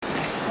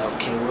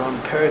Okay, we're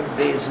on Perek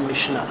Beis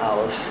Mishnah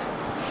Aleph,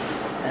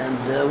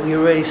 and we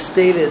already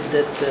stated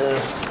that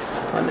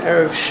on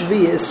Erev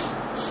Shvius,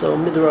 so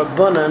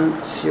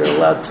Midrabanan, so you're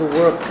allowed to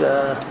work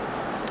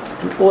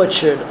an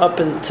orchard up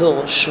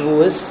until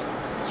Shavuos,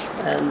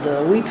 and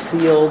a wheat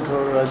field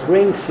or a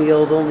grain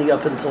field only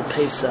up until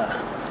Pesach.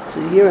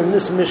 So here in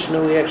this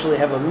Mishnah, we actually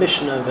have a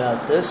Mishnah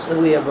about this,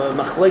 and we have a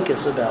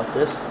Machlekes about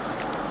this.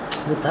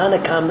 The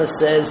Tanna Kama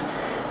says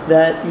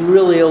that you're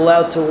really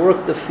allowed to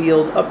work the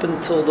field up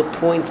until the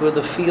point where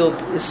the field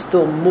is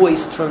still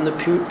moist from the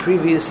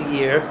previous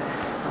year,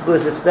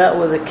 because if that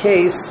were the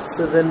case,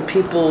 so then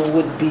people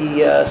would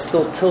be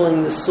still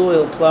tilling the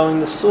soil,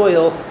 plowing the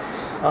soil,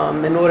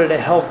 in order to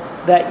help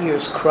that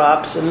year's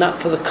crops, and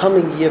not for the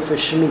coming year for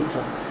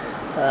Shemitah.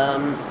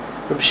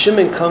 Reb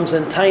Shimon comes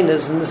in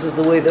Tainas, and this is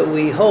the way that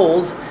we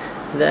hold,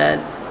 that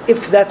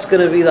if that's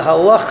going to be the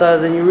halacha,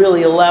 then you're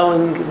really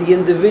allowing the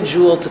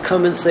individual to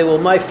come and say, well,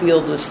 my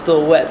field was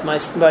still wet, my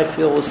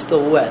field was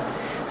still wet.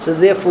 So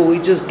therefore we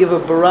just give a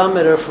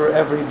barometer for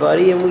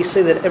everybody, and we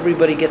say that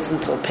everybody gets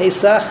until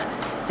Pesach,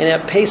 and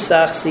at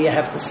Pesach, so you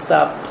have to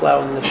stop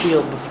plowing the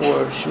field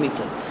before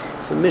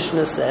Shemitah. So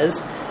Mishnah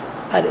says,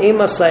 Ad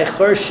emasai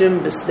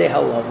chorshim b'stei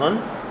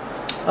halavan,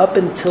 up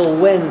until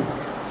when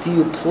do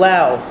you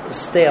plow the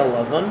stei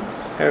halavan,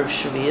 Erev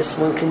Shvius,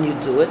 when can you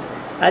do it?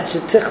 Ad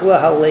shetichla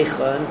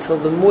halecha, until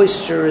the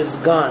moisture is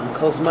gone.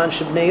 Kol zman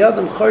shebnei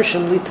adam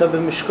chorshim lita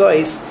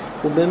b'mishkois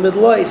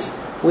u'b'midlois,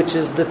 which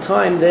is the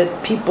time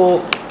that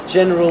people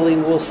generally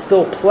will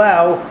still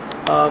plow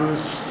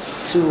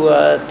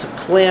to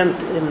plant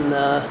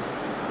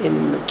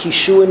in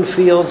Kishuin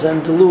fields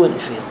and Deluin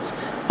fields.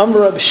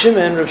 Amar Reb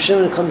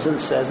Shimon comes and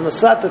says,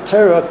 Nasat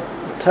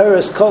Torah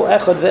is kol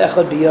echad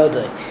ve'echad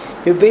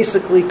biyodai. You're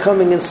basically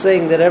coming and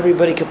saying that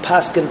everybody could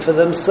paskin for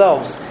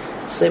themselves.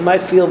 Say, my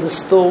field is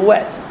still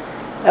wet.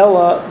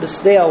 Ella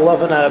b'stei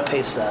halavan out of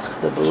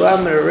Pesach. The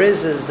barometer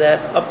is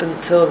that up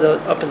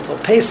until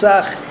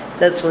Pesach,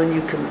 that's when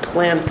you can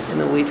plant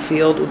in a wheat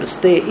field.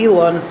 Ub'stei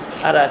ilon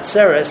at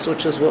atzeres,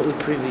 which is what we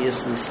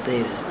previously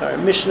stated. Our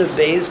Mishnah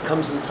Beis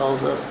comes and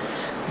tells us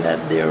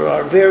that there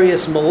are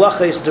various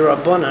malachos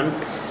d'Rabbanan.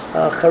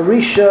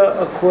 Charisha,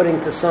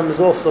 according to some, is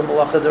also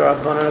malacha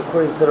d'Rabbanan,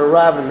 according to the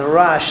Rav and the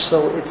Rash,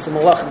 so it's a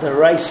malacha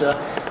d'Raisa.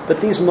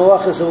 But these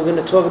malachas that we're going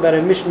to talk about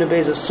in Mishnah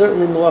Beis are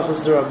certainly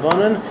malachas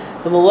d'Rabbanan.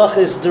 The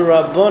malachas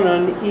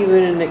d'Rabbanan,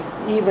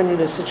 even in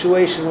a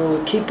situation where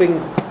we're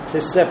keeping to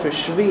Sefer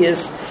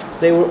Shvius,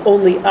 they were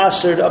only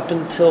asered up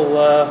until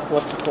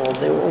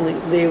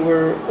They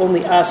were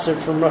only asered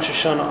from Rosh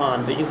Hashanah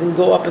on. But you can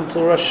go up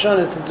until Rosh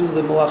Hashanah to do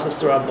the malachas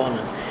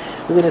d'Rabbanan.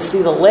 We're going to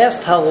see the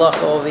last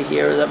halacha over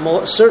here,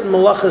 that certain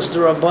malachas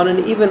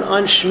d'Rabbanan, even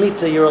on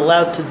Shemitah, you're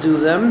allowed to do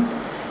them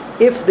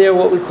if they're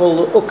what we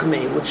call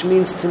l'ukmi, which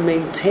means to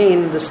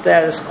maintain the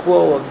status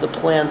quo of the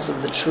plants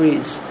of the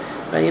trees.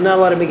 Now, you're not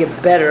allowed to make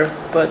it better,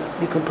 but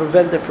you can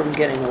prevent it from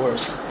getting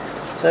worse.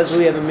 So that's what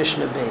we have in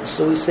Mishnah Beis.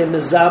 So we say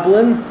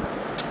mezablin,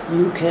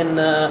 you can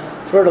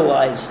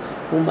fertilize.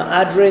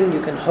 Uma'adrin,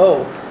 you can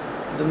hoe.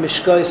 The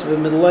mishkois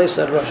v'midlois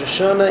at Rosh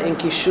Hashanah, in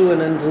Kishuin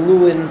and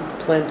Deluin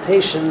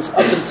plantations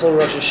up until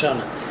Rosh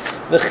Hashanah.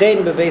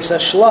 V'chein bebeis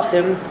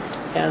hashlachim,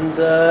 and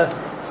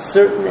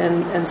certain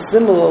and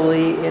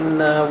similarly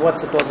in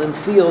in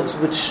fields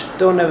which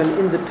don't have an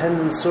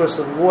independent source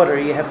of water,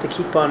 you have to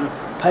keep on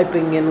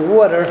piping in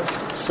water.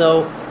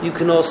 So you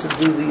can also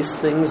do these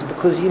things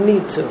because you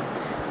need to.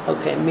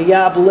 Okay,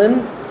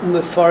 miyablin,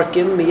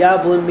 mefarkim.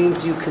 Miyablin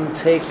means you can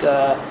take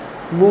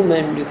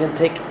mumen, you can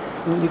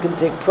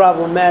take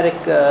problematic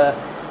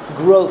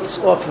growths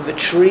off of a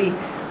tree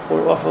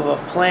or off of a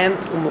plant.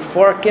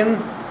 Mefarkim,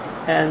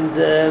 and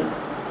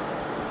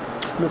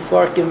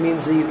mefarkim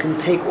means that you can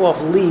take off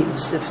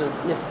leaves if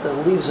the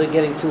leaves are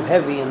getting too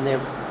heavy and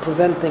they're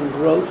preventing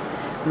growth.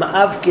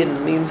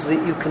 Ma'avkin means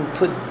that you can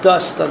put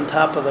dust on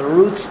top of the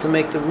roots to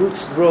make the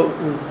roots grow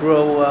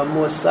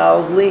more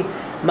solidly.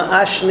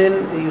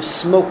 Ma'ashnin, you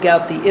smoke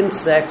out the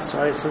insects,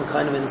 right? Some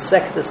kind of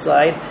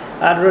insecticide.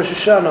 Ad Rosh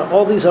Hashanah,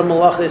 all these are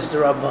malachos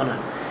d'Rabbanan.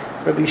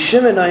 Rabbi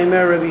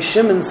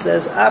Shimon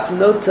says, Af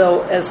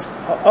notel es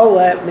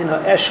ha'olah min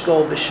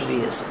ha'eshkol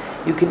b'shvius.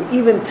 You can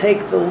even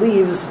take the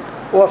leaves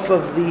off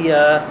of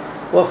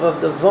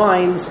the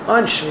vines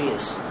on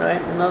Shvius,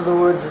 right? In other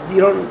words,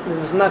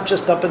 it's not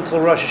just up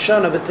until Rosh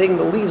Hashanah, but taking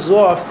the leaves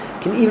off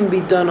can even be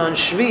done on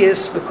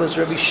Shvius, because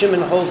Rabbi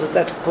Shimon holds that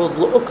that's called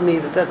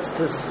l'ukmi, that's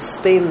to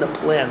sustain the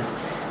plant.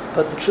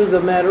 But the truth of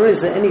the matter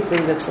is that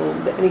anything to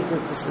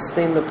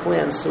sustain the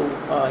plant, so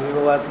you're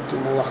allowed to do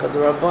malacha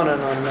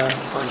d'Rabbanan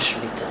on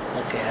Shemitah.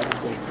 Okay, have a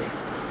great day.